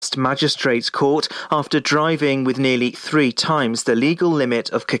West Magistrates Court after driving with nearly 3 times the legal limit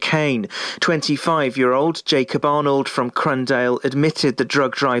of cocaine. 25-year-old Jacob Arnold from Crundale admitted the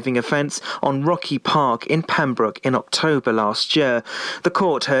drug driving offence on Rocky Park in Pembroke in October last year. The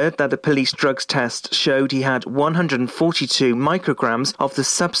court heard that the police drugs test showed he had 142 micrograms of the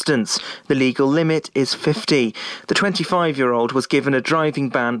substance. The legal limit is 50. The 25-year-old was given a driving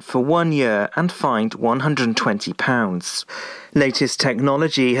ban for 1 year and fined £120. Latest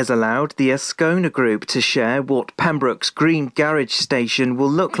technology has allowed the Ascona Group to share what Pembroke's Green Garage station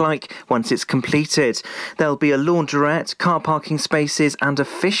will look like once it's completed. There'll be a laundrette, car parking spaces and a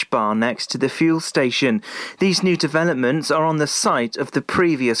fish bar next to the fuel station. These new developments are on the site of the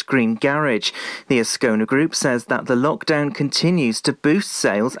previous Green Garage. The Ascona Group says that the lockdown continues to boost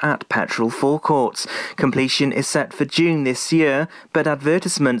sales at petrol forecourts. Completion is set for June this year, but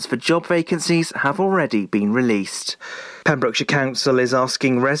advertisements for job vacancies have already been released. Pembrokeshire Council is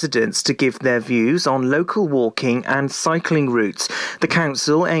asking residents to give their views on local walking and cycling routes. The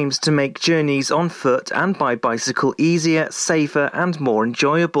council aims to make journeys on foot and by bicycle easier, safer and more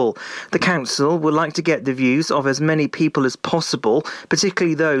enjoyable. The council would like to get the views of as many people as possible,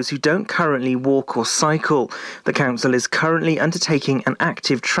 particularly those who don't currently walk or cycle. The council is currently undertaking an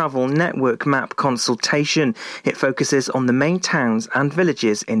active travel network map consultation. It focuses on the main towns and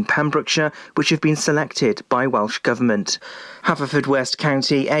villages in Pembrokeshire which have been selected by Welsh Government. Haverfordwest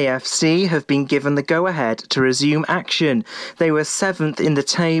County AFC have been given the go-ahead to resume action. They were 7th in the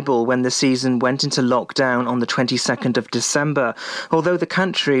table when the season went into lockdown on the 22nd of December. Although the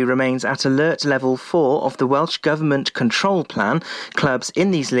country remains at alert level 4 of the Welsh Government control plan, clubs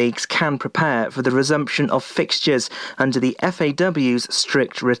in these leagues can prepare for the resumption of fixtures under the FAW's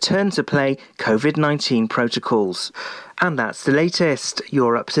strict return to play COVID-19 protocols. And that's the latest.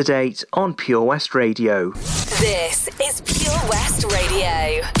 You're up to date on Pure West Radio. This is Pure West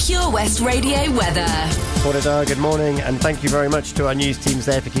Radio. Pure West Radio weather. Good morning, and thank you very much to our news teams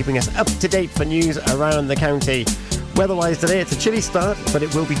there for keeping us up to date for news around the county. Weather-wise today, it's a chilly start, but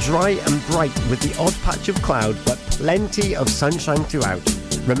it will be dry and bright with the odd patch of cloud, but plenty of sunshine throughout,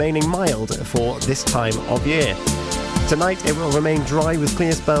 remaining mild for this time of year. Tonight it will remain dry with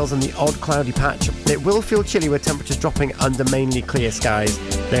clear spells and the odd cloudy patch. It will feel chilly with temperatures dropping under mainly clear skies.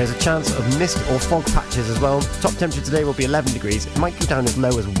 There's a chance of mist or fog patches as well. Top temperature today will be 11 degrees. It might go down as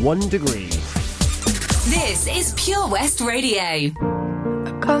low as 1 degree. This is Pure West Radio.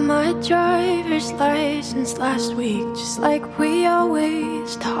 I got my driver's license last week, just like we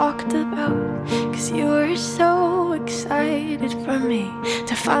always talked about. Cause you were so excited for me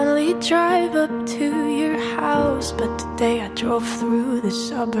to finally drive up to your house. But today I drove through the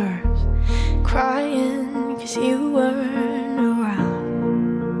suburbs crying cause you weren't around.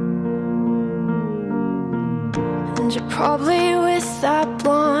 And you're probably with that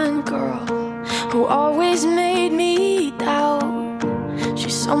blonde girl who always made me doubt.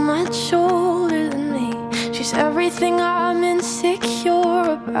 She's so much older than me. She's everything I'm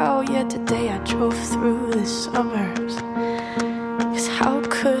insecure about. Yet today I drove through the suburbs. Cause how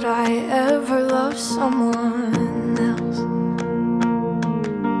could I ever love someone else?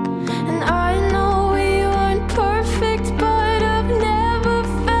 And I know we weren't perfect, but I've never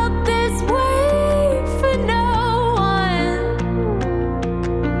felt this way for no one.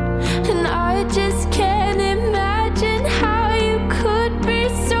 And I just can't imagine how you could be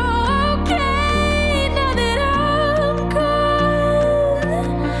so okay now that I'm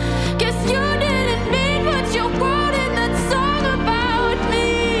gone. Guess you didn't mean what you wrote in that song about me.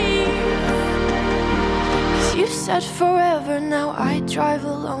 'Cause you said forever, now I drive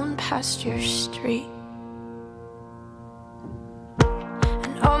alone past your street.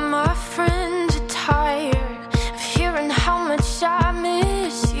 And all my friends are tired of hearing how much I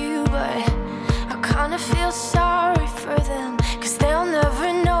miss you, but I kinda feel sorry for them, cause they'll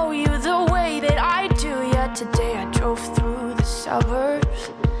never know you the way that I do. Yet today I drove through the suburbs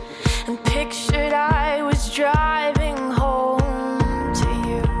and pictured I was driving home to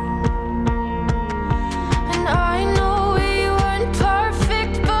you. And I know we weren't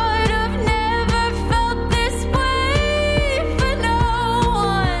perfect, but I've never felt this way for no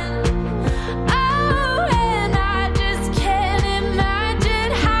one. Oh, and I just can't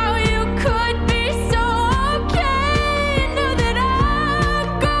imagine how you could be so okay now that I'm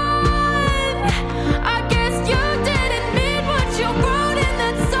gone. I guess you didn't mean what you wrote in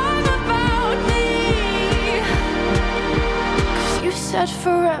that song about me. 'Cause you said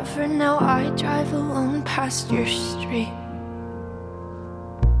forever, now I drive alone past your street.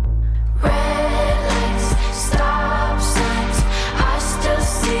 Red lights, stop signs, I still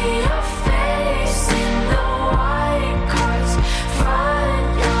see your face in the white cars, front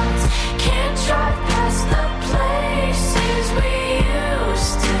yard,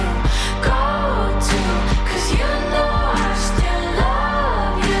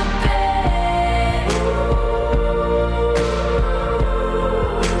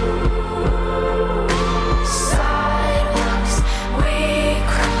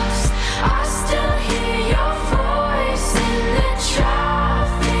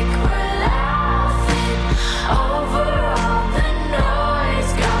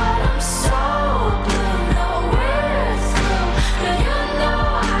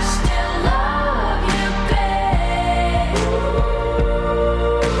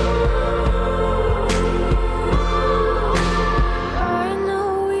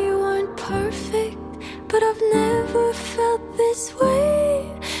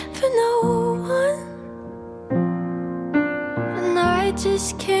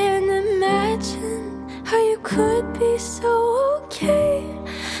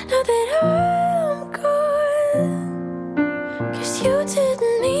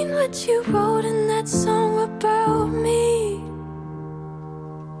 what you wrote in that song about me.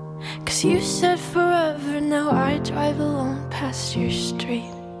 'Cause you said forever, now I drive alone past your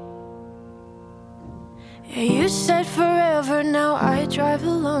street. Yeah, you said forever, now I drive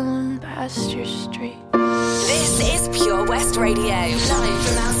alone past your street. This is Pure West Radio, live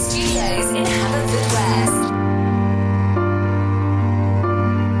from our studios in Haverfordwest.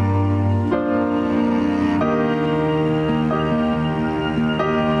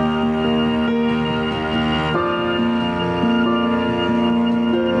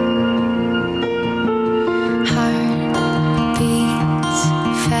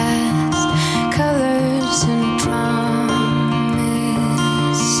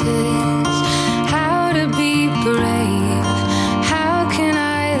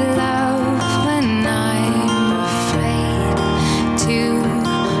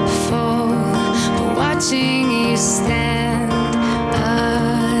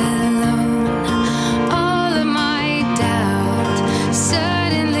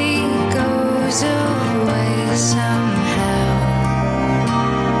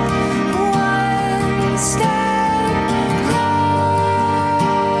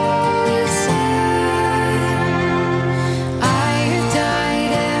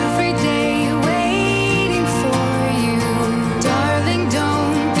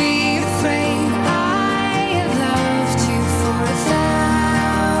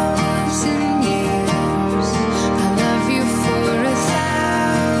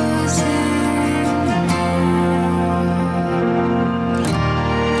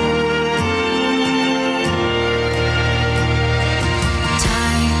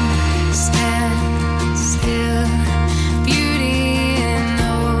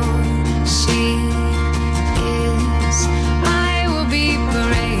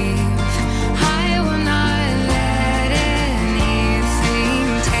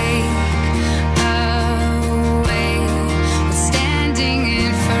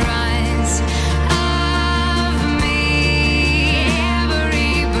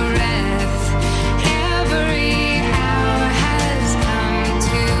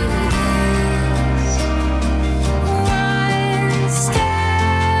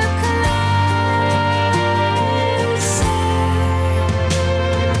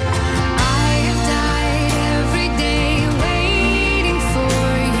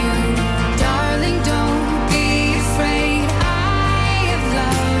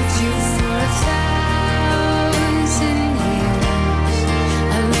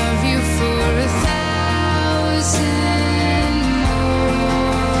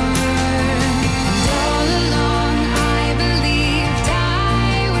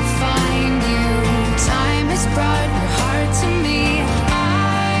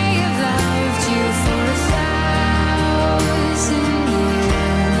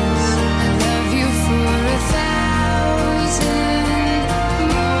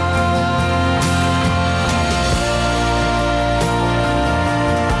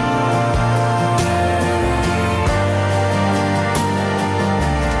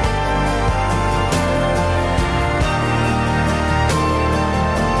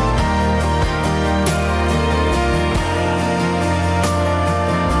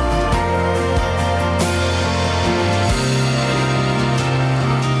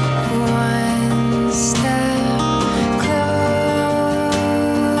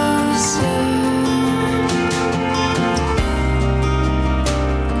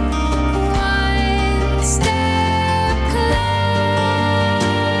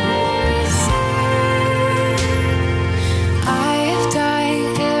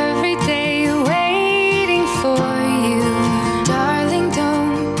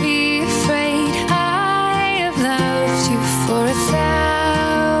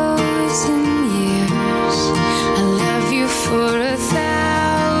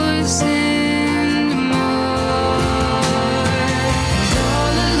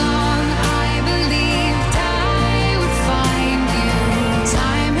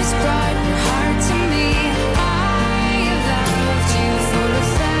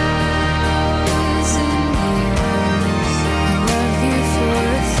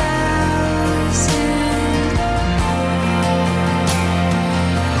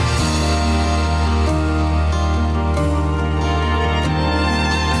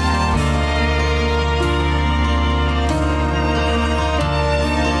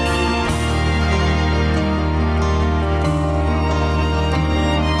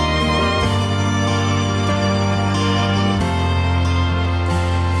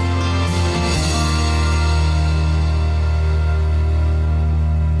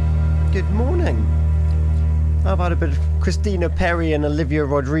 How about a bit of Christina Perri and Olivia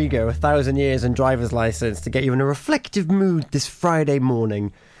Rodrigo, 1,000 Years and Driver's License, to get you in a reflective mood this Friday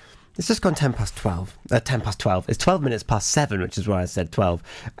morning. It's just gone 10 past 12. 10 past 12. It's 12 minutes past 7, which is why I said 12.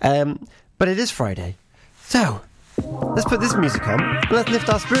 But it is Friday. So, let's put this music on. Let's lift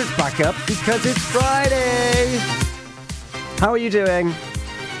our spirits back up because it's Friday. How are you doing?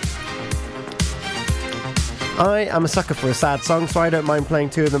 I am a sucker for a sad song, so I don't mind playing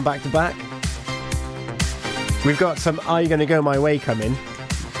two of them back to back. We've got some Are You Gonna Go My Way coming,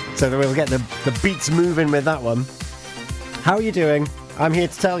 so that we'll get the beats moving with that one. How are you doing? I'm here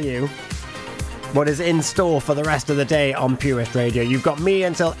to tell you what is in store for the rest of the day on Pure West Radio. You've got me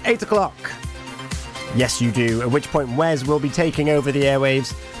until 8 o'clock. Yes, you do. At which point Wes will be taking over the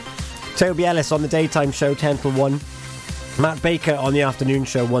airwaves. Toby Ellis on the daytime show, 10 till 1. Matt Baker on the afternoon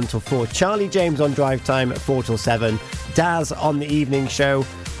show, 1 till 4. Charlie James on drive time at 4 till 7. Daz on the evening show.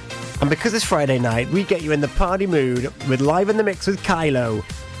 And because it's Friday night, we get you in the party mood with Live in the Mix with Kylo.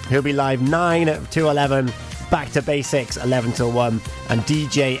 He'll be live 9 to 11, Back to Basics 11 till 1, and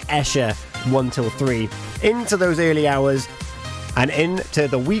DJ Escher 1 till 3. Into those early hours and into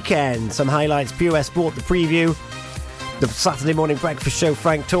the weekend. Some highlights: Pure West Sport, the preview, the Saturday morning breakfast show,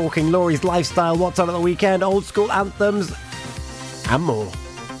 Frank talking, Laurie's lifestyle, what's on at the weekend, old school anthems, and more.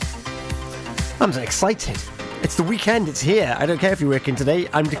 I'm so excited. It's the weekend, it's here. I don't care if you're working today,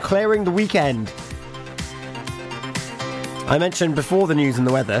 I'm declaring the weekend. I mentioned before the news and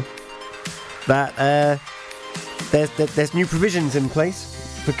the weather that there's new provisions in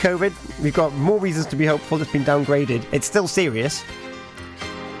place for COVID. We've got more reasons to be hopeful. It's been downgraded. It's still serious,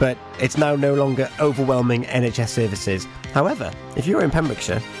 but it's now no longer overwhelming NHS services. However, if you're in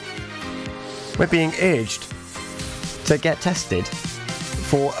Pembrokeshire, we're being urged to get tested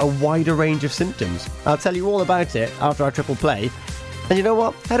for a wider range of symptoms. I'll tell you all about it after our triple play. And you know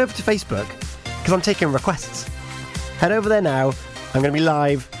what? Head over to Facebook, because I'm taking requests. Head over there now. I'm going to be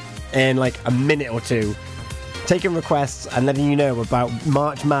live in like a minute or two, taking requests and letting you know about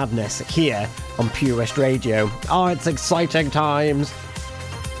March Madness here on Pure West Radio. Oh, it's exciting times.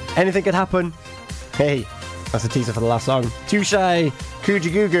 Anything could happen. Hey, that's a teaser for the last song. Touche,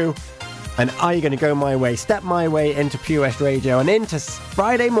 Coogie Goo Goo. And Are You Gonna Go My Way? Step my way into Pure West Radio and into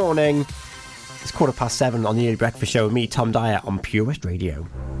Friday morning. It's 7:15 on the Early Breakfast Show with me, Tom Dyer, on Pure West Radio.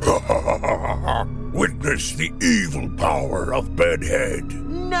 Witness the evil power of Bedhead.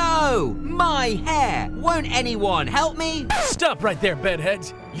 No! My hair! Won't anyone help me? Stop right there,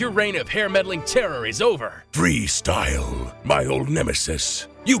 Bedheads. Your reign of hair-meddling terror is over. Freestyle, my old nemesis.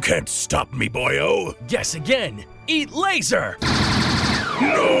 You can't stop me, boyo. Guess again. Eat laser!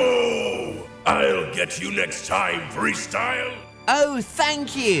 No! I'll get you next time, Freestyle. Oh,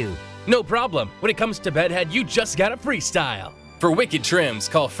 thank you. No problem. When it comes to Bedhead, you just gotta freestyle. For wicked trims,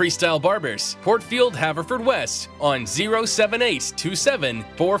 call Freestyle Barbers, Portfield, Haverfordwest, on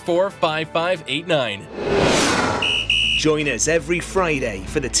 07827445589. Join us every Friday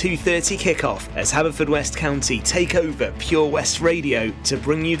for the 2:30 kickoff as Haverfordwest County take over Pure West Radio to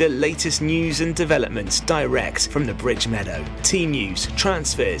bring you the latest news and developments direct from the Bridge Meadow. Team news,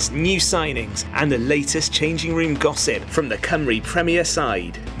 transfers, new signings, and the latest changing room gossip from the Cymru Premier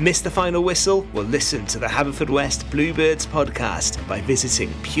side. Miss the final whistle? Well, listen to the Haverfordwest Bluebirds podcast by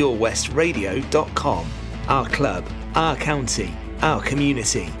visiting purewestradio.com. Our club, our county, our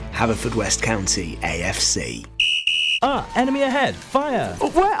community. Haverfordwest County AFC. Ah, enemy ahead. Fire. Oh,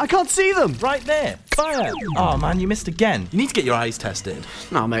 where? I can't see them. Right there. Fire. Oh, man, you missed again. You need to get your eyes tested.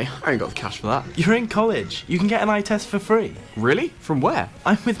 Nah, mate, I ain't got the cash for that. You're in college. You can get an eye test for free. Really? From where?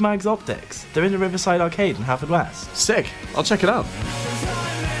 I'm with Mags Optics. They're in the Riverside Arcade in Haverfordwest. Sick. I'll check it out.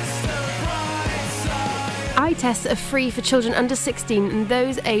 Eye tests are free for children under 16 and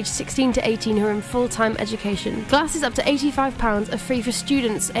those aged 16 to 18 who are in full-time education. Glasses up to £85 are free for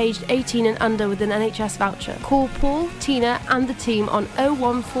students aged 18 and under with an NHS voucher. Call Paul, Tina and the team on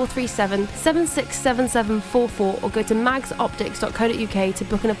 01437 767744 or go to magsoptics.co.uk to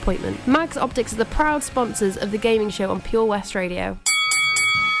book an appointment. Mags Optics are the proud sponsors of the gaming show on Pure West Radio.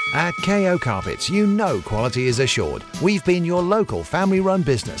 At KO Carpets, you know quality is assured. We've been your local family-run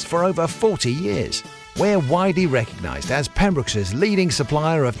business for over 40 years. We're widely recognised as Pembrokeshire's leading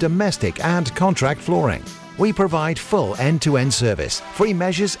supplier of domestic and contract flooring. We provide full end-to-end service, free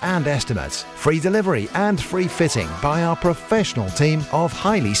measures and estimates, free delivery and free fitting by our professional team of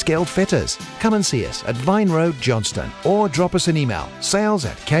highly skilled fitters. Come and see us at Vine Road, Johnston, or drop us an email,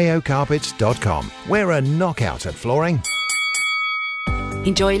 sales@kocarpets.com. We're a knockout at flooring.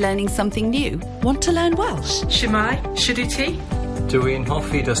 Enjoy learning something new? Want to learn Welsh? Shemai, Shuduti. Dwi'n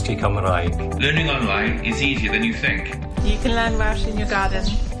hoffi dysgu Cymraeg. Learning online is easier than you think. You can learn Welsh in your garden.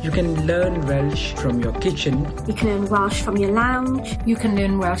 You can learn Welsh from your kitchen. You can learn Welsh from your lounge. You can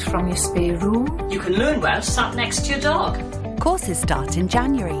learn Welsh from your spare room. You can learn Welsh sat next to your dog. Courses start in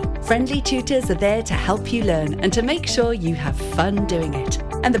January. Friendly tutors are there to help you learn and to make sure you have fun doing it.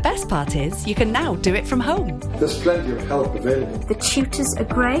 And the best part is, you can now do it from home. There's plenty of help available. The tutors are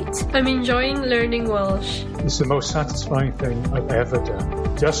great. I'm enjoying learning Welsh. It's the most satisfying thing I've ever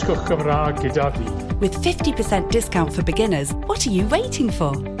done. Dysgwch Cymraeg gyda fi. With 50% discount for beginners, what are you waiting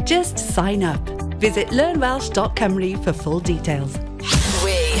for? Just sign up. Visit learnwelsh.cymru for full details.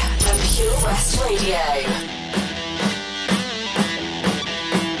 We are Pure West Radio.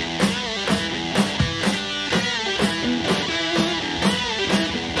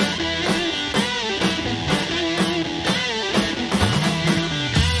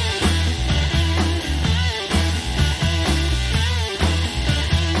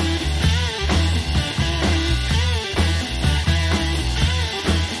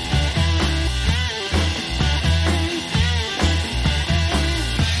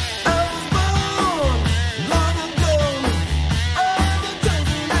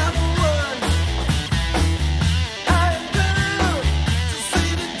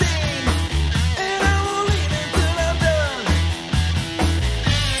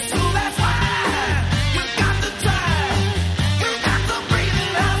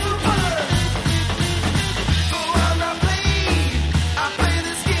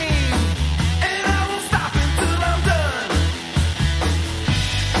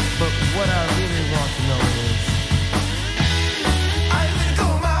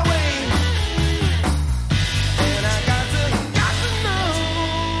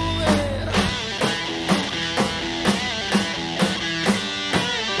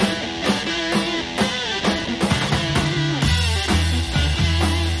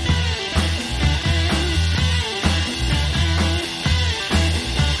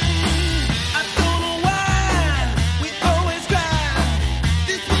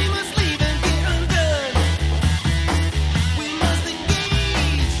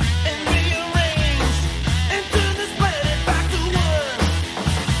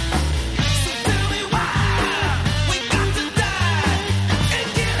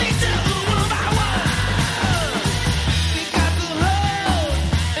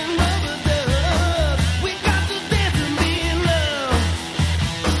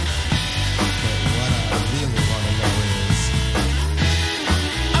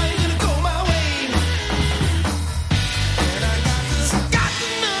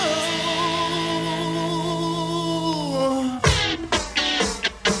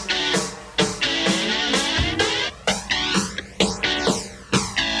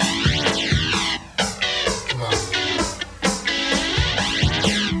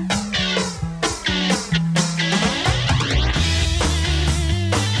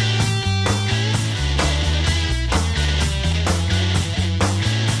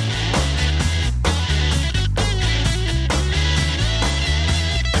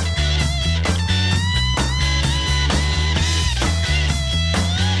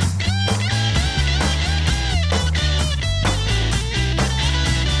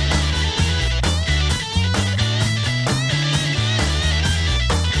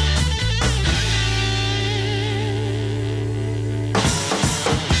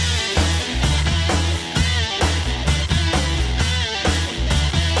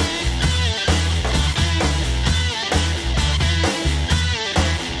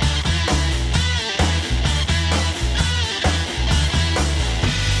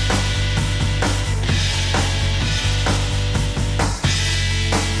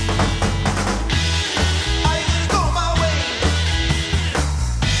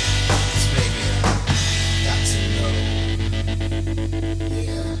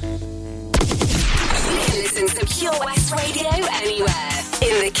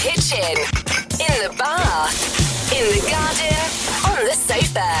 kitchen, in the bath, in the garden, on the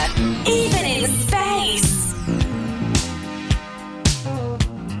sofa, even in space.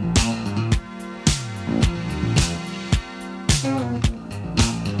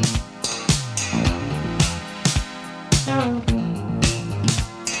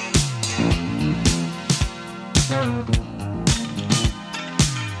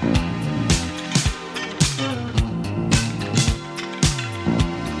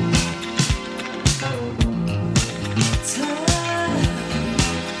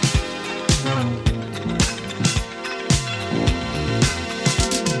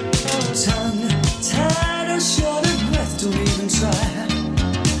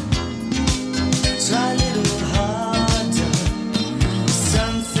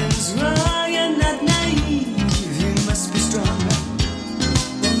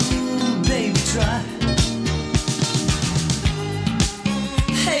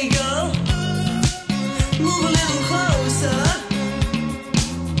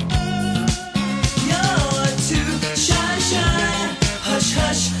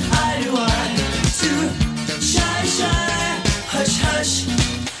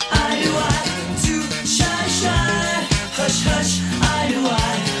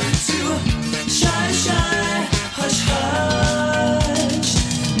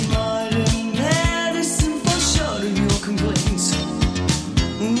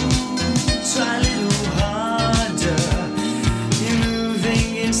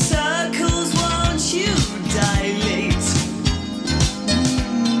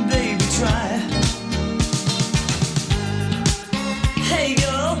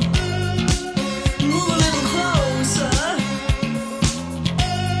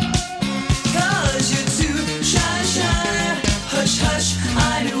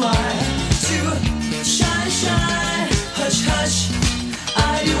 hush,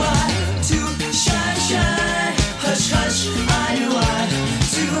 I do I to shine, shine, hush, hush, I do I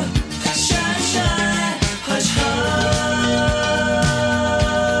to shine, shine, hush, hush.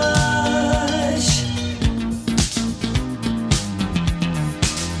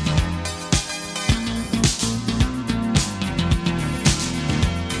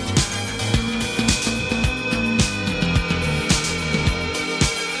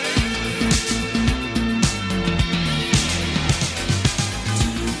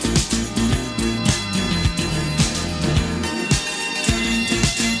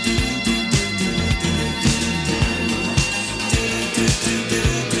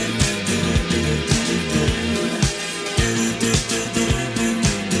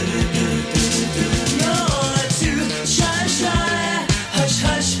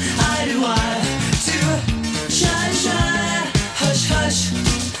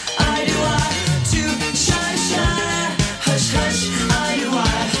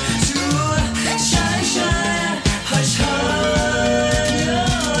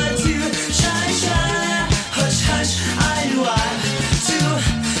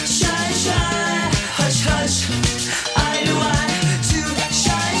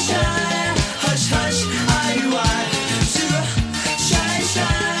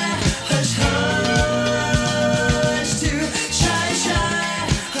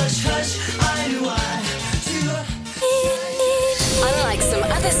 Unlike some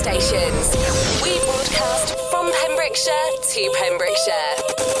other stations, we broadcast from Pembrokeshire to Pembrokeshire.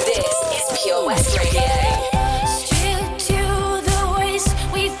 This is Pure West Radio. Straight to the waste,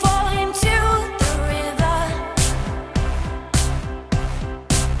 we fall into the river.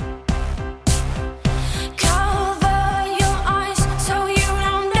 Cover your eyes so you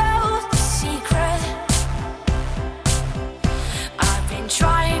don't know the secret. I've been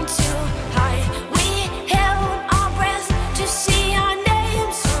trying to hide. We held our breath to see our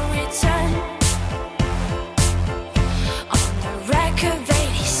names written on the record of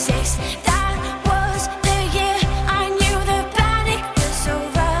 86. That was the year.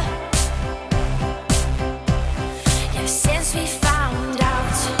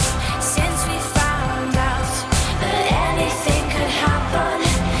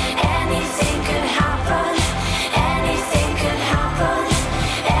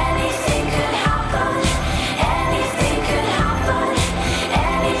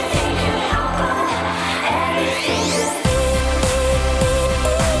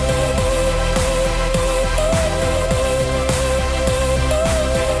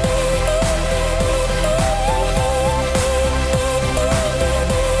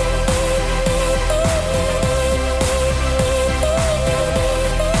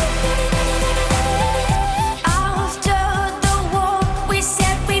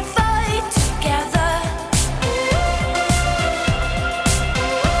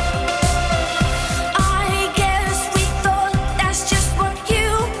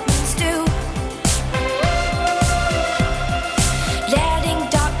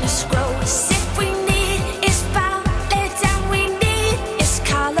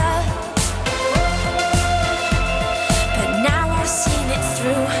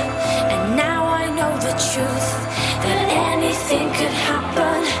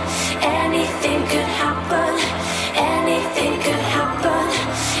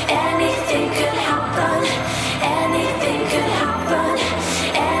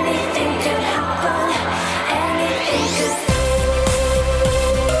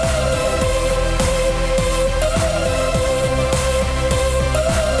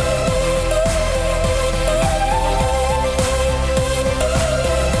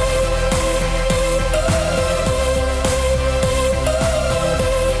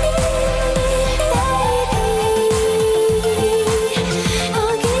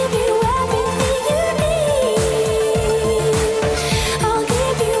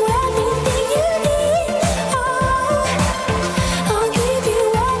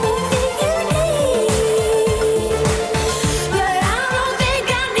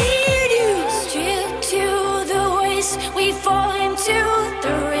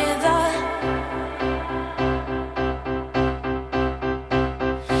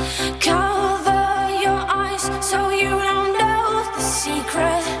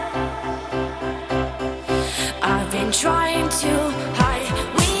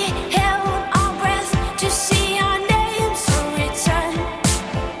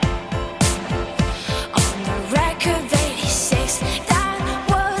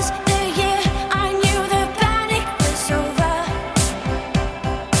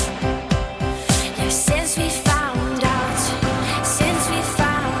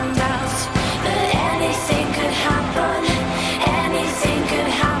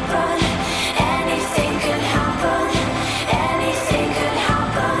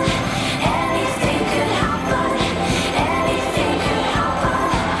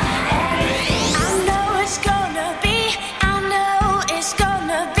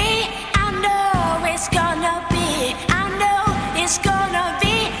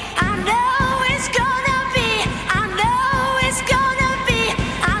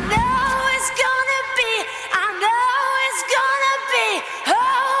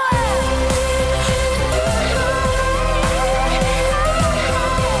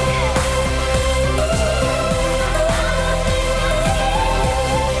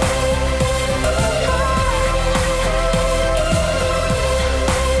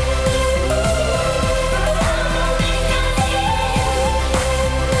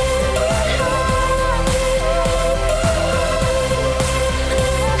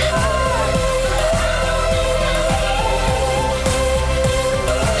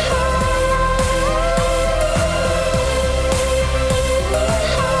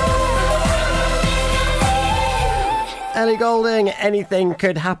 Ellie Goulding, Anything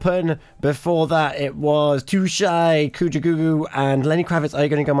Could Happen. Before that, it was Too Shy, Kujagugu, and Lenny Kravitz, Are You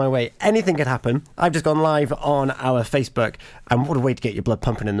Gonna Go My Way? Anything could happen. I've just gone live on our Facebook, and what a way to get your blood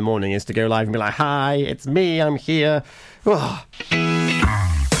pumping in the morning is to go live and be like, hi, it's me, I'm here. Oh.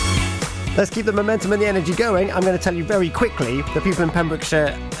 Let's keep the momentum and the energy going. I'm going to tell you very quickly the people in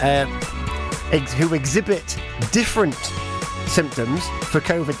Pembrokeshire who exhibit different symptoms for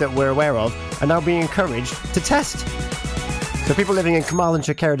COVID that we're aware of are now being encouraged to test. So people living in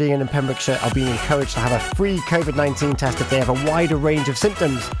Carmarthenshire, Ceredigion and Pembrokeshire are being encouraged to have a free COVID-19 test if they have a wider range of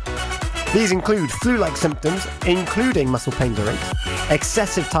symptoms. These include flu-like symptoms, including muscle pains or aches,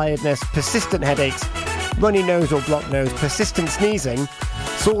 excessive tiredness, persistent headaches, runny nose or blocked nose, persistent sneezing,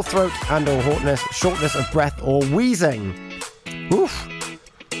 sore throat and or shortness of breath or wheezing. Oof.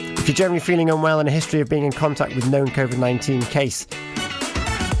 If you're generally feeling unwell and a history of being in contact with known COVID-19 case,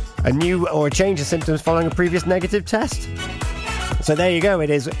 a new or a change of symptoms following a previous negative test. So there you go.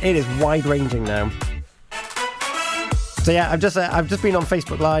 It is wide ranging now. So yeah, I've just been on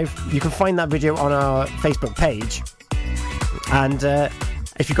Facebook Live. You can find that video on our Facebook page. And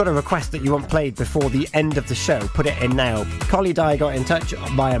if you've got a request that you want played before the end of the show, put it in now. Collie Dye got in touch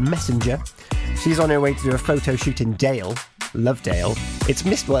via Messenger. She's on her way to do a photo shoot in Dale. Love Dale. It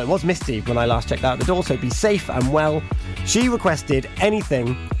was misty when I last checked out. But also be safe and well. She requested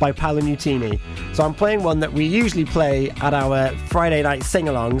Anything by Paolo Nutini. So I'm playing one that we usually play at our Friday night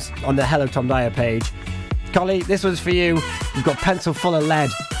sing-alongs on the Hello Tom Dyer page. Collie, this one's for you. You've got Pencil Full of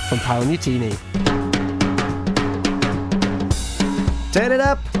Lead from Paolo Nutini. Turn it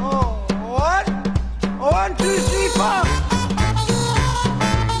up. Oh, 1, 2, 3, 4.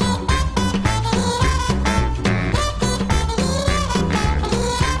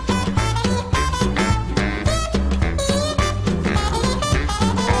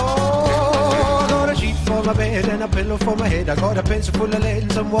 My bed and a pillow for my head. I got a pencil full of lead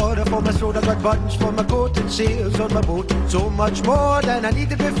and some water for my throat. I got buttons for my coat and sails on my boat. So much more than I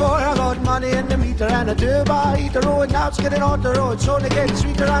needed before. I got money in the meter and a turbo heater. Oh, and now it's getting on the road. It's only getting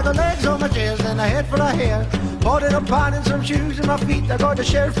sweeter. I got legs on my chairs and a head full of hair. Bought it a pan and some shoes in my feet. I got a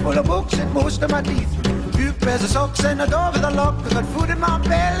shelf full of books and most of my teeth. Few pairs of socks and a door with a lock. I got food in my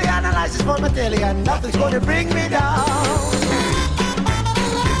belly and a license for my telly. And nothing's gonna bring me down.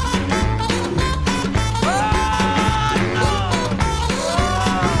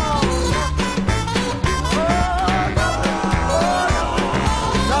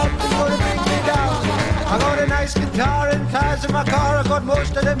 Guitar and tires in my car. I got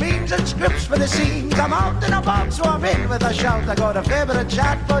most of the means and scripts for the scenes. I'm out in a box, so I'm in with a shout. I got a favourite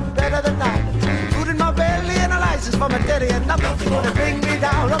chat, but better than that. Food in my belly and a license for my daddy, and nothing's gonna bring me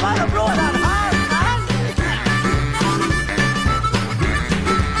down. I'm on a road on hard.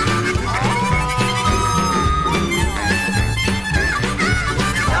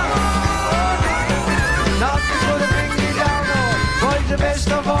 Nothing's gonna bring me down. Oh, boys, the best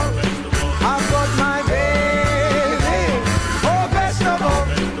of all, I've got my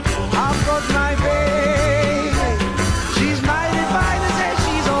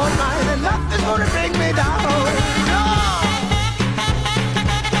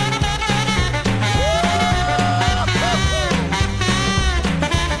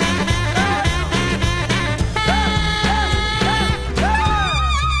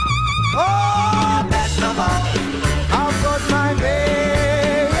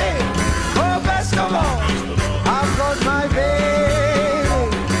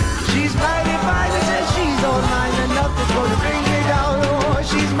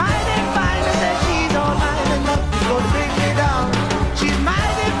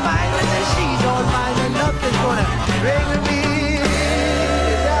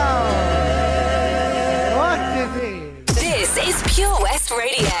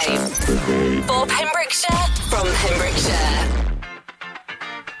Radio for Pembrokeshire, from Pembrokeshire.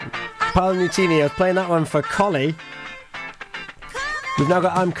 Paolo Nutini, I was playing that one for Collie. We've now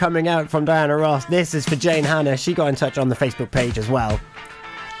got I'm Coming Out from Diana Ross. This is for Jane Hannah. She got in touch on the Facebook page as well.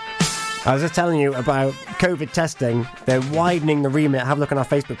 I was just telling you about COVID testing. They're widening the remit. Have a look on our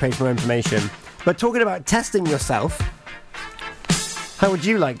Facebook page for more information. But talking about testing yourself, how would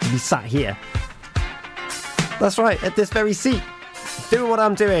you like to be sat here? That's right, at this very seat. Doing what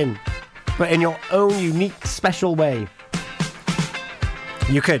I'm doing, but in your own unique, special way.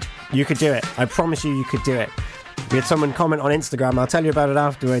 You could do it. I promise you could do it. We had someone comment on Instagram. I'll tell you about it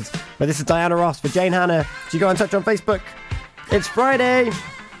afterwards. But this is Diana Ross for Jane Hannah. She got in touch on Facebook. It's Friday.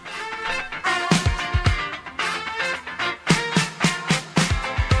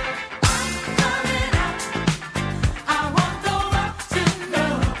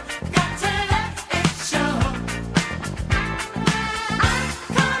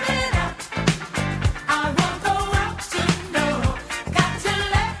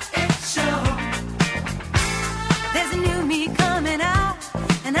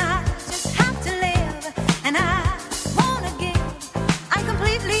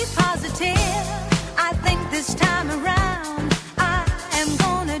 tear. I think this time around I am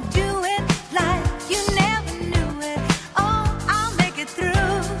gonna do it like you never knew it. Oh, I'll make it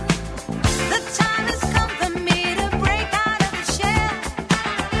through. The time has come for me to break out of the shell.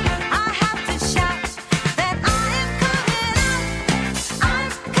 I have to shout that I am coming out.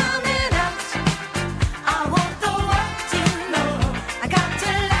 I'm coming out. I want the world to know. I got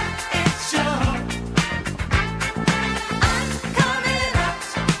to let it show. I'm coming out.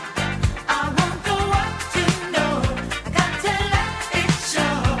 I want the world to know. I got to let it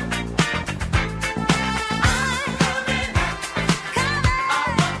show. I'm coming out. I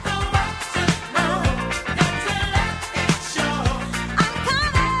want the world to know. Got to let it show. I'm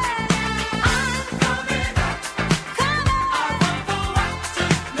coming. I'm coming out. I want the world to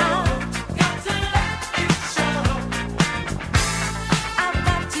know. Got to let it show. I've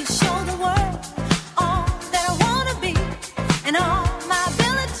got to show the world all that I want to be and all my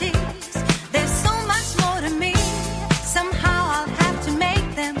abilities. There's so much more to me. Somehow I'll have to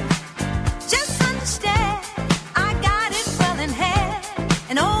make them just understand. I got it well in hand,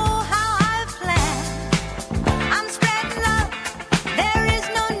 and oh, how I've planned. I'm spreading love. There is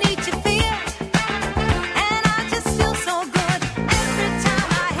no need to fear, and I just feel so good every time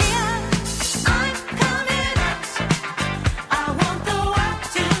I hear I'm coming out. I want the world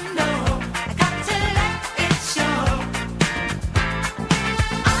to know. I got to let it show.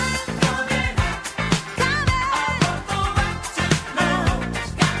 I'm coming out. I want the world to know.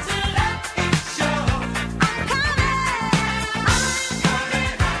 Got to let it show. I'm coming. I'm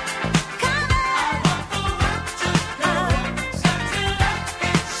coming out. I want the world to know. Got to let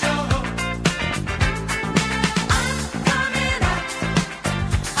it show. I'm coming out.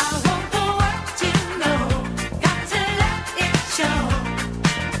 I want the world to know. Got to let it show.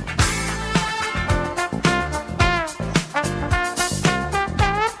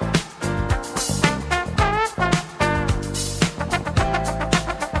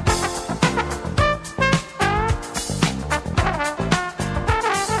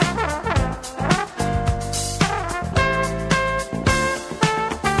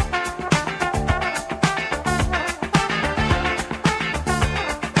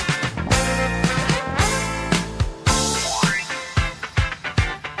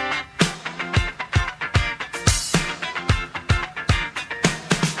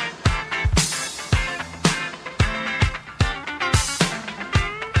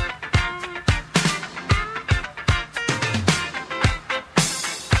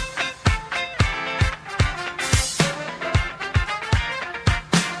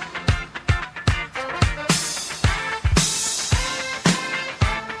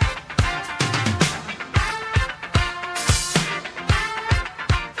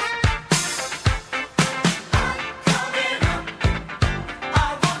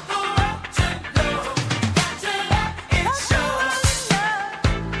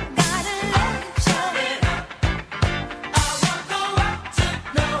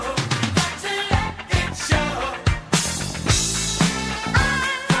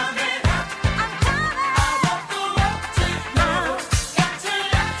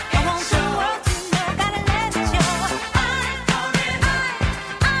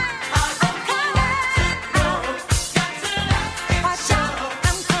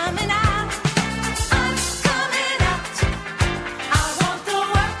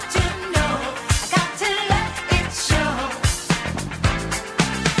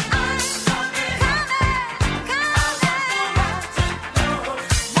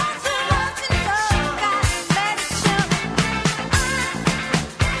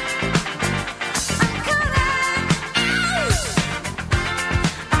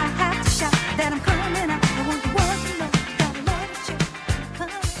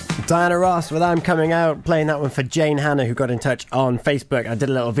 Diana Ross with I'm Coming Out, playing that one for Jane Hannah, who got in touch on Facebook. I did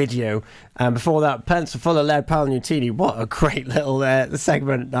a little video. And before that, Pencil Full of Lead, Paul Nutini. What a great little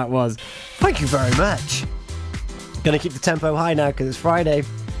segment that was. Thank you very much. Gonna keep the tempo high now because it's Friday.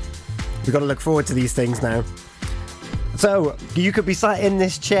 We've got to look forward to these things now. So, you could be sat in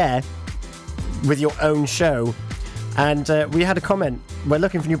this chair with your own show. And we had a comment. We're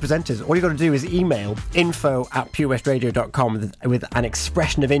looking for new presenters. All you got to do is email info@purewestradio.com with an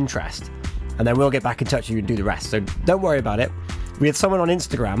expression of interest, and then we'll get back in touch with you and do the rest. So don't worry about it. We had someone on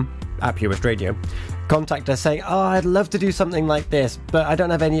Instagram @purewestradio contact us saying, "Oh, I'd love to do something like this, but I don't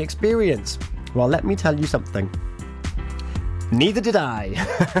have any experience." Well, let me tell you something. Neither did I.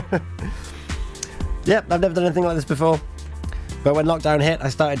 Yep, I've never done anything like this before. But when lockdown hit, I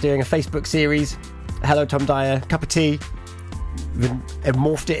started doing a Facebook series. Hello, Tom Dyer, cup of tea. I've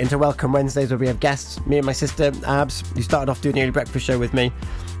morphed it into Welcome Wednesdays, where we have guests. Me and my sister, Abs, who started off doing the early breakfast show with me.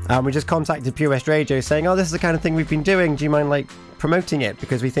 And we just contacted Pure West Radio saying, oh, this is the kind of thing we've been doing. Do you mind, like, promoting it?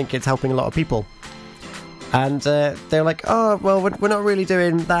 Because we think it's helping a lot of people. And they're like, oh, well, we're not really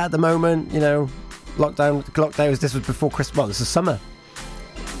doing that at the moment. You know, lockdowns, this was before Christmas. Well, this is summer.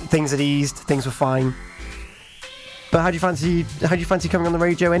 Things had eased. Things were fine. But how do you fancy coming on the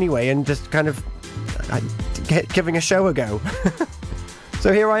radio anyway and just kind of giving a show a go?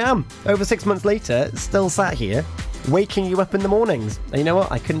 So here I am, over 6 months later, still sat here, waking you up in the mornings. And you know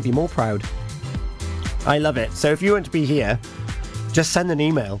what? I couldn't be more proud. I love it. So if you want to be here, just send an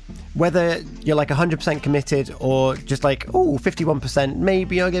email. Whether you're like 100% committed or just like, 51%,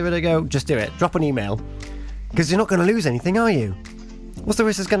 maybe I'll give it a go, just do it. Drop an email. Because you're not going to lose anything, are you? What's the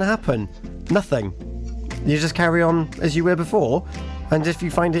risk that's going to happen? Nothing. You just carry on as you were before, and if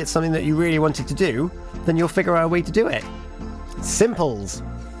you find it's something that you really wanted to do, then you'll figure out a way to do it. Simples.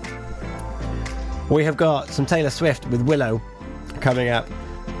 We have got some Taylor Swift with Willow coming up,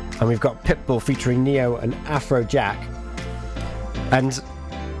 and we've got Pitbull featuring Neo and Afrojack. And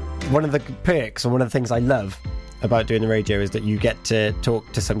one of the perks, and one of the things I love about doing the radio, is that you get to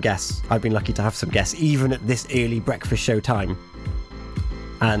talk to some guests. I've been lucky to have some guests, even at this early breakfast show time.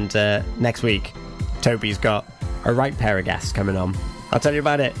 And next week, Toby's got a right pair of guests coming on. I'll tell you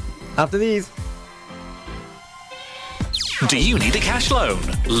about it after these. Do you need a cash loan?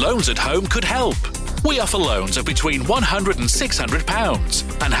 Loans at Home could help. We offer loans of between £100 and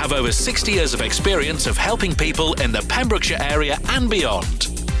 £600 and have over 60 years of experience of helping people in the Pembrokeshire area and beyond.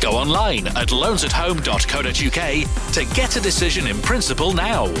 Go online at loansathome.co.uk to get a decision in principle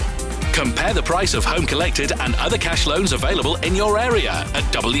now. Compare the price of home collected and other cash loans available in your area at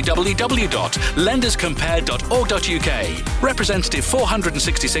www.lenderscompare.org.uk. Representative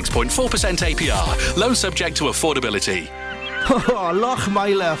 466.4% APR. Loan subject to affordability. Oh,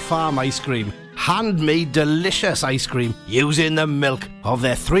 Lochmeyler Farm Ice Cream. Handmade delicious ice cream using the milk of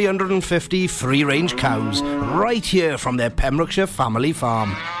their 350 free-range cows right here from their Pembrokeshire family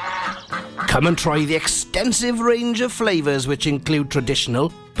farm. Come and try the extensive range of flavours which include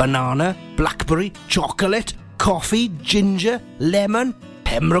traditional, banana, blackberry, chocolate, coffee, ginger, lemon,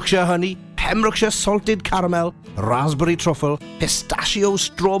 Pembrokeshire honey, Pembrokeshire salted caramel, raspberry truffle, pistachio,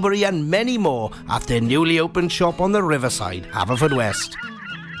 strawberry and many more at their newly opened shop on the Riverside, Haverfordwest.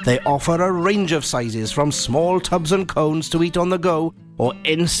 They offer a range of sizes from small tubs and cones to eat on the go or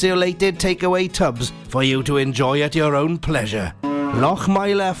insulated takeaway tubs for you to enjoy at your own pleasure.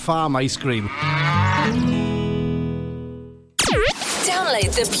 Lochmeyler Farm Ice Cream.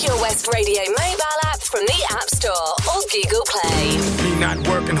 Download the Pure West Radio mobile app from the App Store or Google Play. Me not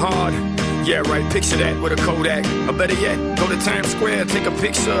working hard. Yeah, right, picture that with a Kodak. Or better yet, go to Times Square, take a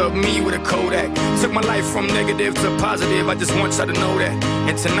picture of me with a Kodak. Took my life from negative to positive, I just want y'all to know that.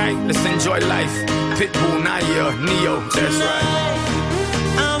 And tonight, let's enjoy life. Pitbull, Naya, Neo, that's right.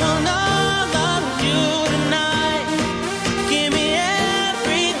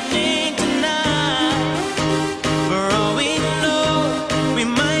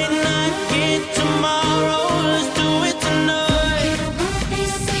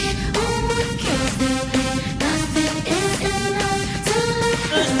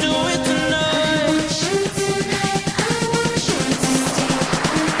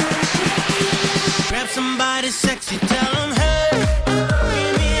 Sexy, tell them, hey,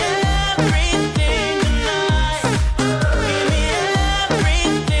 give me everything tonight. Give me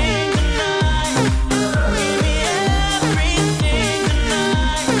everything tonight. Give me everything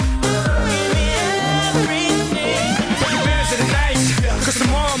tonight. Give me everything tonight. Of the night, cause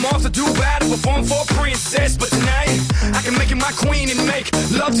tomorrow I'm off to do battle, perform for a princess. But tonight, I can make you my queen and make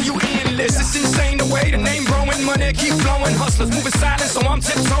love to you endless. It's insane the way the name growing, money keep flowing. Hustlers moving silent, so I'm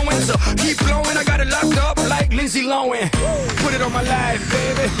tiptoeing. So keep blowing, I got it locked up like Lindsay Lohan. Put it on my life,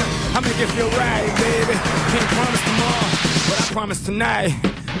 baby. I make it feel right, baby. Can't promise tomorrow, but I promise tonight.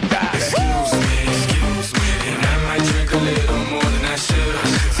 Excuse me, and I might drink a little more than I should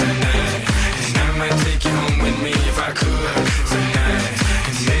tonight. And I might take you home with me if I could tonight.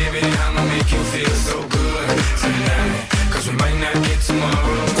 And baby, I'ma make you feel so good tonight. Cause we might not get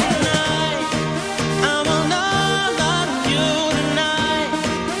tomorrow.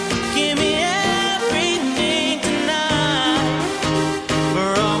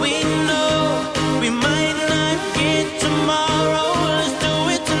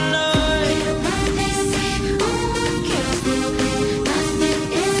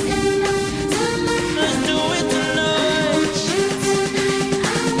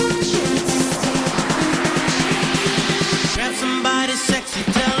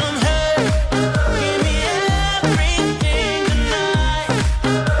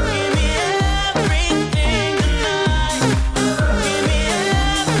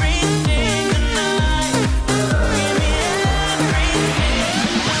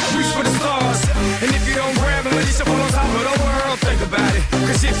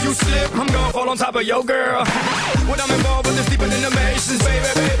 if you slip, I'm gonna fall on top of your girl. What I'm involved with is deeper than the Masons, baby,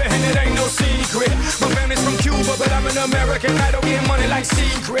 baby, and it ain't no secret. My family's from Cuba, but I'm an American. I don't get money like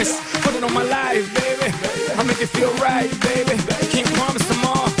secrets. Put it on my life, baby. I'll make it feel right, baby. Can't promise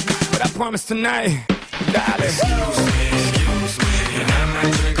tomorrow, but I promise tonight, darling. Excuse me, and I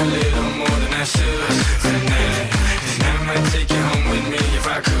might drink a little more than I should tonight. And I might take you home with me if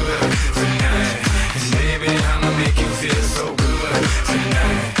I could tonight. And baby, I'ma make you feel so good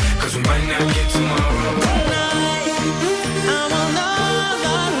tonight. Cause we might not get tomorrow. Tonight, I want all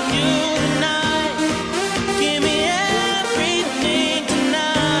of you tonight. Give me everything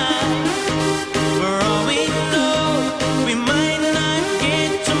tonight. For all we know, we might not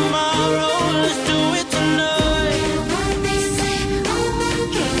get tomorrow. Let's do it tonight.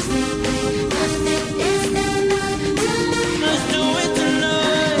 Let's do it tonight.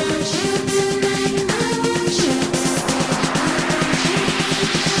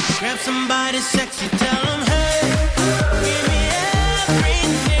 Grab somebody sexy, tell them, hey, give me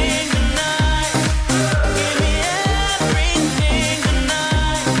everything tonight. Give me everything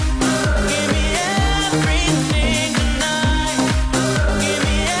tonight. Give me everything tonight. Give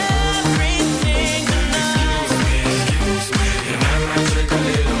me everything tonight. Excuse me, and I might drink a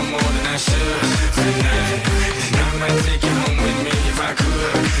little more than I should tonight. And I might take you home with me if I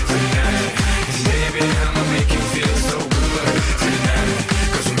could tonight. And baby, I'ma make you feel so good tonight.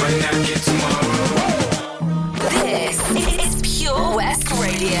 Cause we might not get tomorrow. This is Pure West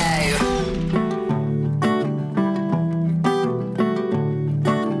Radio.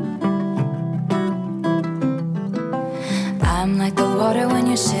 I'm like the water when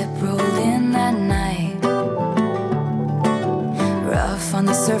your ship rolled in that night. Rough on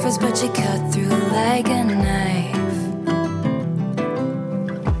the surface, but you cut through like a knife.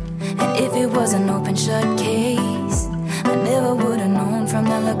 And if it was an open shut case, I never would have known from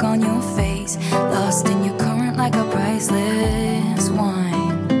the look on your face. Lost in your current like a priceless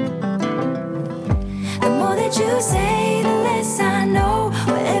wine. The more that you say, the less I know.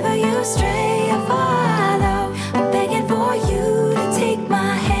 Wherever you stray, I follow. I'm begging for you to take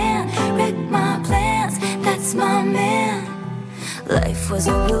my hand, wreck my plans. That's my man. Life was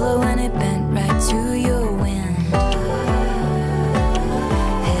a willow and it bent right to your wind.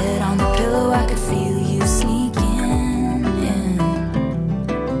 Head on the pillow, I could feel you sneaking in.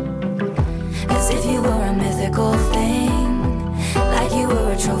 As if you were a mythical thing, like you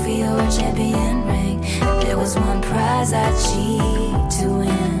were a trophy or a champion ring. If there was one prize I'd cheat to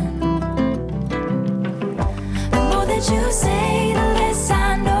win. The more that you say, the less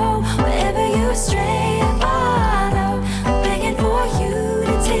I know. Wherever you stray, I follow. I'm begging for you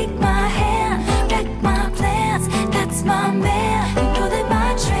to take my hand, wreck my plans. That's my man. You know that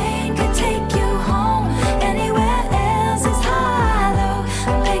my train could take you home. Anywhere else is hollow.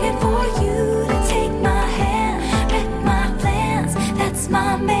 I'm begging for you to take my hand, wreck my plans. That's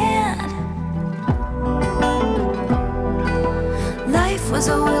my man. Life was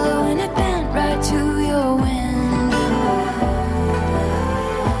a willow and it bent right to your window.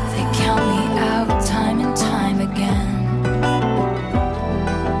 They count me out time and time again.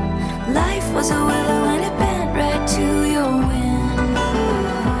 Life was a willow and it bent right to your window.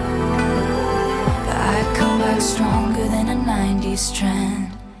 But I come back stronger than a 90s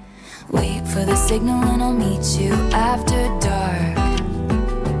trend. Wait for the signal and I'll meet you after dark.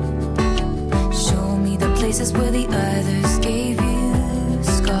 Show me the places where the others gave you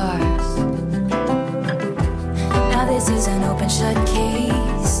scars. Now this is an open shut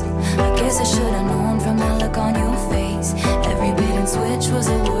case. I guess I should have known from the look on your face. Every bait and switch was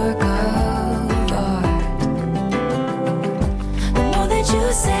a work of art. The more that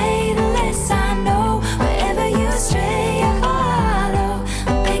you say, the less I know. Wherever you stray, I follow.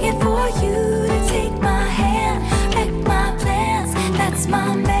 I'm begging for you to take my hand, wreck my plans. That's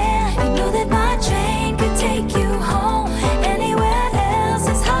my man. You know that my train could take you home. Anywhere else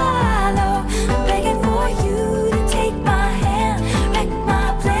is hollow. I'm begging for you to take my hand, wreck my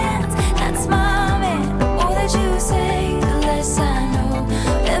plans. That's my man. The more that you say, the less I know.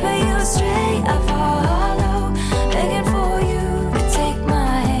 Wherever you stray, I follow. Begging for you to take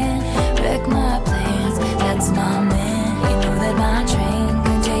my hand, wreck my plans. That's my man. You know that my train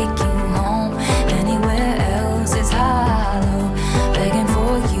can take you home. Anywhere else is hollow. Begging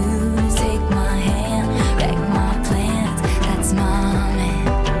for you to take my hand, wreck my plans. That's my man.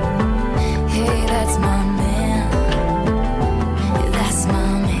 Hey, that's my man. Yeah, that's my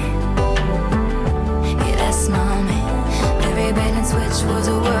man. Yeah, that's my man. Every bait and switch was a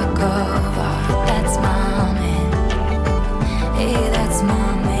work of art. That's my man. Hey, that's my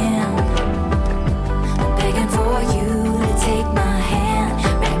man. I'm begging for you to take my hand,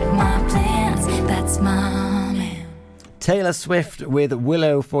 Taylor Swift with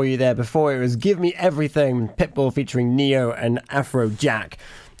Willow for you there. Before it was Give Me Everything, Pitbull featuring Neo and Afrojack.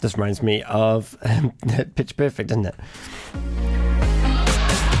 This reminds me of Pitch Perfect, doesn't it?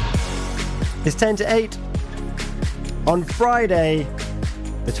 It's 10 to 8 on Friday,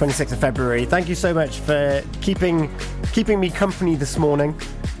 the 26th of February. Thank you so much for keeping me company this morning,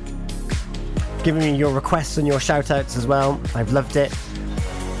 giving me your requests and your shout-outs as well. I've loved it.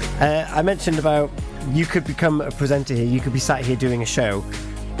 I mentioned about you could become a presenter here. You could be sat here doing a show,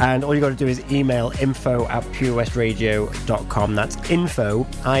 and all you got to do is email info@purewestradio.com. That's info,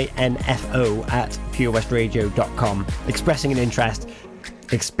 I-N-F-O, @purewestradio.com, expressing an interest.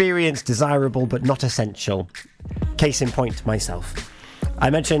 Experience desirable but not essential. Case in point, myself. I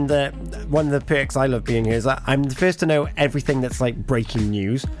mentioned that one of the perks I love being here is that I'm the first to know everything that's like breaking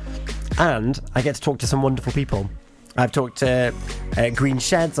news, and I get to talk to some wonderful people. I've talked to Green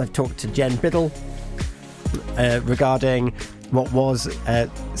Sheds, I've talked to Jen Biddle regarding what was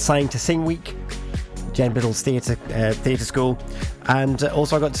Sign to Sing Week, Jen Biddle's theatre school, and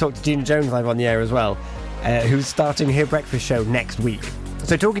also I got to talk to Gina Jones live on the air as well, who's starting her breakfast show next week.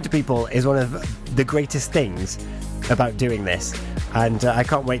 So talking to people is one of the greatest things about doing this, and I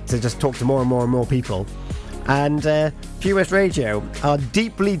can't wait to just talk to more and more and more people. And Pure West Radio are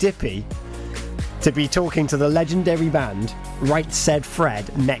deeply dippy to be talking to the legendary band Right Said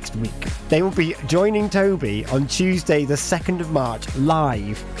Fred next week. They will be joining Toby on Tuesday the 2nd of March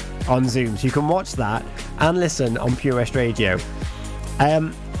live on Zoom, so you can watch that and listen on Pure West Radio.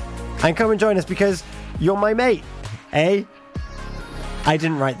 And come and join us because you're my mate, eh? I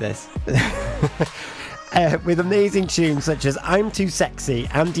didn't write this. With amazing tunes such as I'm Too Sexy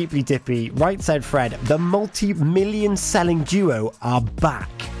and Deeply Dippy, Right Said Fred, the multi-million selling duo are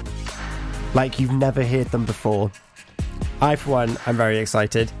back like you've never heard them before. I, for one, am very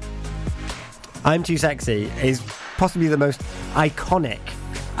excited. I'm Too Sexy is possibly the most iconic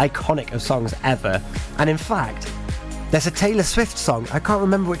of songs ever. And in fact, there's a Taylor Swift song, I can't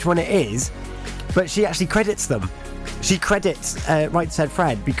remember which one it is, but she actually credits them. She credits Right Said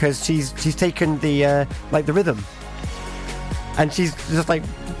Fred because she's taken the the rhythm, and she's just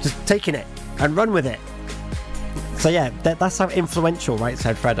taking it and run with it. So yeah, that's how influential Right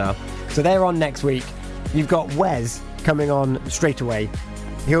Said Fred are. So they're on next week. You've got Wes coming on straight away.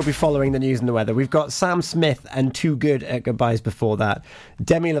 He'll be following the news and the weather. We've got Sam Smith and Too Good at Goodbyes before that.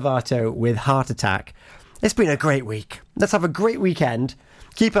 Demi Lovato with Heart Attack. It's been a great week. Let's have a great weekend.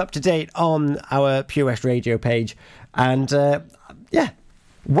 Keep up to date on our Pure West Radio page. And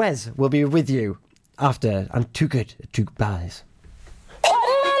Wes will be with you after I'm Too Good at Goodbyes.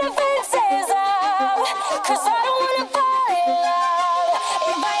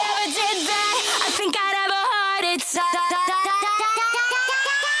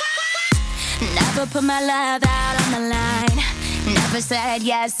 Never put my love out on the line. Never said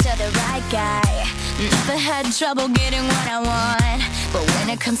yes to the right guy. Never had trouble getting what I want. But when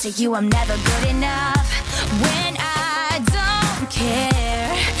it comes to you, I'm never good enough. When I don't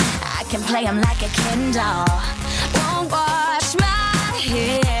care, I can play him like a Ken doll. Won't wash my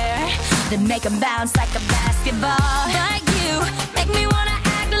hair, then make him bounce like a basketball. Like you, make me wanna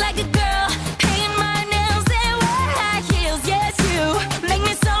act like a girl, paint my nails and wear high heels. Yes, you make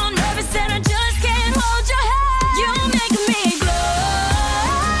me so nervous and I just can't hold your hand. You make me glow,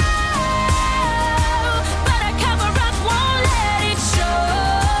 but I cover up, won't let it show.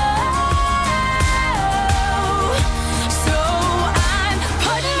 So I'm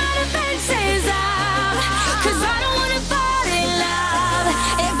putting my defenses out, 'cause I don't wanna fall in love.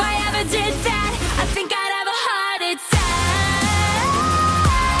 If I ever did that, I think I'd have a heart attack.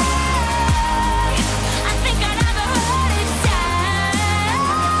 I think I'd have a heart attack.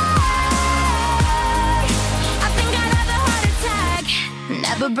 I think I'd have a heart attack.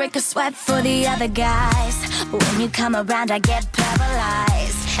 Never break a sweat for the other guys. When you come around, I get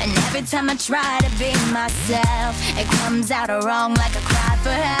paralyzed. And every time I try to be myself, it comes out wrong like a cry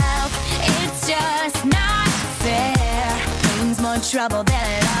for help. It's just not fair. Brings more trouble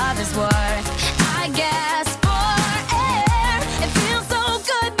than love is worth. I guess for air, it feels so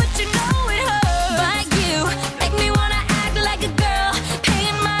good, but you know it hurts. But you make me wanna act like a girl,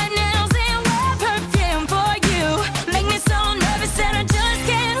 paint my nails and wear perfume for you. Make me so nervous and I just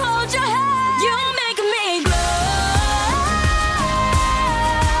can't hold your hand. You make me glow,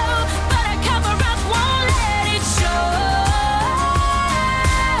 but I cover up, won't let it show.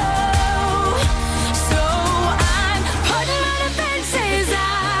 So I'm putting my defenses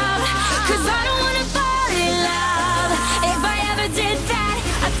out, 'cause I don't wanna fall in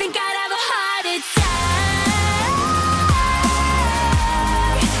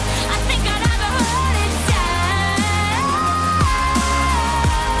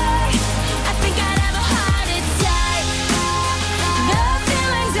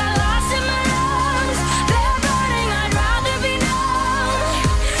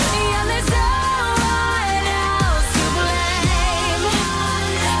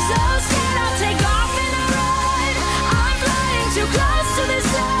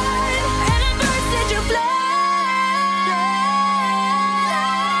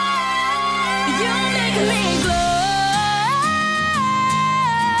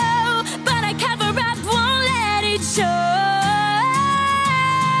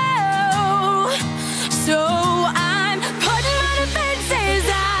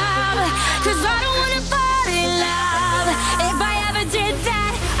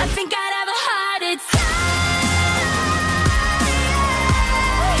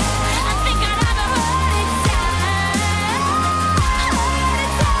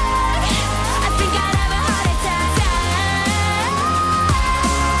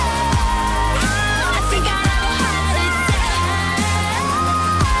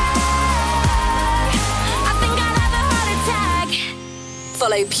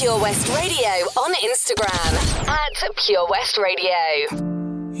Follow Pure West Radio on Instagram at Pure West Radio.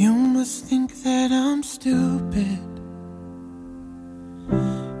 You must think that I'm stupid.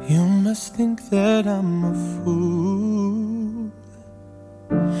 You must think that I'm a fool.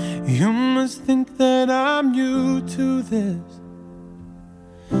 You must think that I'm new to this,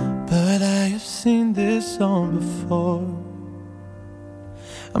 but I have seen this all before.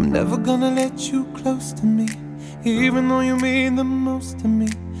 I'm never gonna let you close to me, even though you mean the most to me.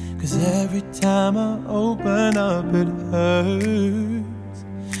 'Cause every time I open up it hurts.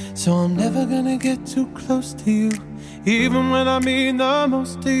 So I'm never gonna get too close to you, even when I mean the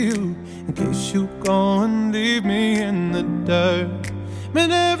most to you, in case you go and leave me in the dirt.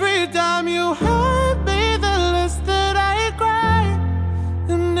 But every time you hurt me, the less that I cry.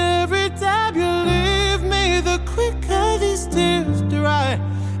 And every time you leave me, the quicker these tears dry.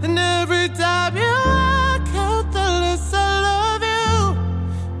 And every time you walk out, the less I love you.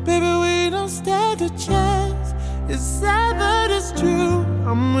 Baby, we don't stand a chance. It's sad but it's true.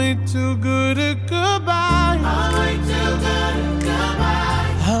 I'm way too good at goodbye. I'm way too good at goodbye.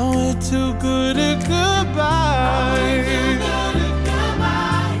 I'm way too good at goodbye. I'm way too good at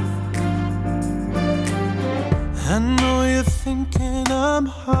goodbye. I know you're thinking I'm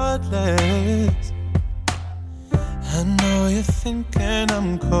heartless. I know you're thinking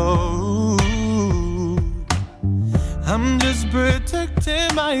I'm cold. I'm just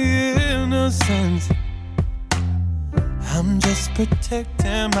protecting my innocence. I'm just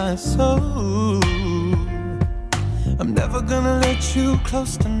protecting my soul. I'm never gonna let you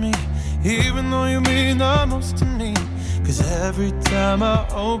close to me, even though you mean the most to me. 'Cause every time I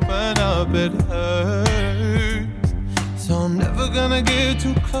open up it hurts. So I'm never gonna get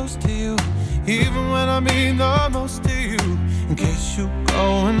too close to you, even when I mean the most to you, in case you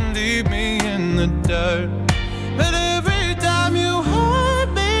go and leave me in the dirt. But every time you hurt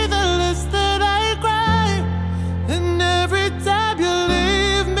me, the less that I cry. And every time you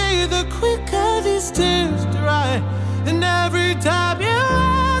leave me, the quicker these tears dry. And every time you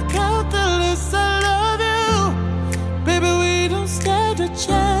walk out, the less I love you. Baby, we don't stand a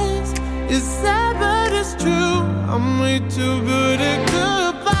chance. It's sad but it's true. I'm way too good at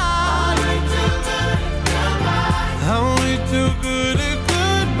goodbye. I'm way too good at goodbye. I'm way too good at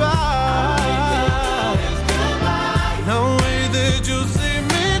goodbye. No way that you'll see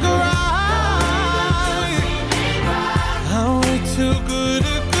me cry. I'm way too good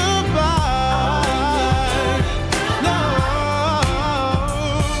at goodbye. No,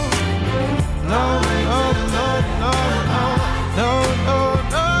 no, no, no, no, no, no, no,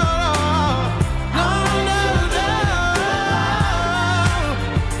 no, no, no, no.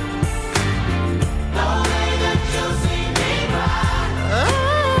 No way that you'll see me cry.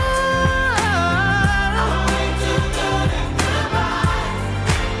 I'm way too good at goodbye.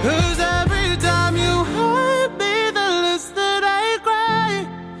 'Cause every time you hurt me, the less that I cry.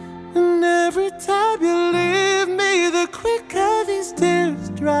 And every time you leave me, the quicker these tears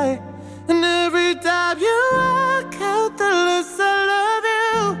dry. And every time you walk out, the less I love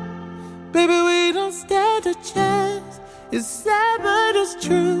you. Baby, we don't stand a chance. It's sad but it's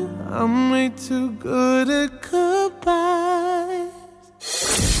true. I'm way too good at goodbye.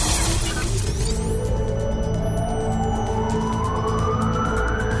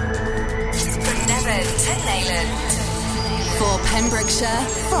 From Devon to Neyland. For Pembrokeshire,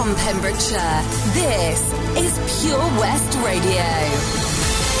 from Pembrokeshire, this is Pure West Radio.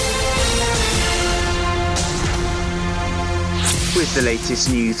 With the latest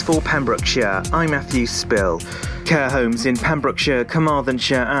news for Pembrokeshire, I'm Matthew Spill. Care homes in Pembrokeshire,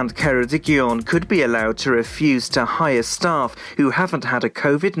 Carmarthenshire and Ceredigion could be allowed to refuse to hire staff who haven't had a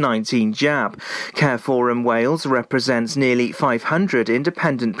COVID-19 jab. Care Forum Wales represents nearly 500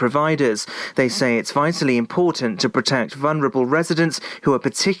 independent providers. They say it's vitally important to protect vulnerable residents who are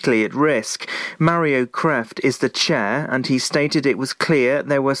particularly at risk. Mario Kreft is the chair, and he stated it was clear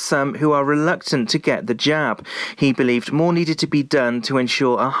there were some who are reluctant to get the jab. He believed more needed to be done to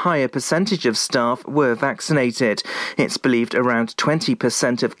ensure a higher percentage of staff were vaccinated. It's believed around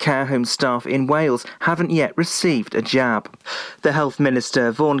 20% of care home staff in Wales haven't yet received a jab. The Health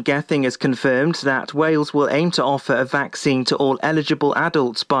Minister, Vaughan Gething, has confirmed that Wales will aim to offer a vaccine to all eligible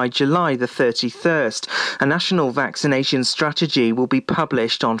adults by July the 31st. A national vaccination strategy will be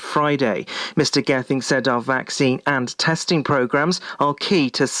published on Friday. Mr Gething said our vaccine and testing programmes are key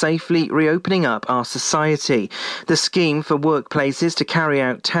to safely reopening up our society. The scheme for workplaces to carry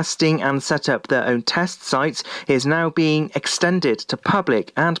out testing and set up their own test sites is now being extended to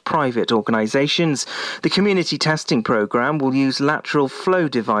public and private organisations. The community testing programme will use lateral flow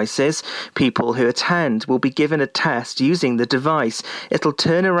devices. People who attend will be given a test using the device. It'll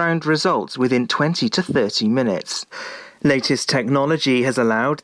turn around results within 20 to 30 minutes. Latest technology has allowed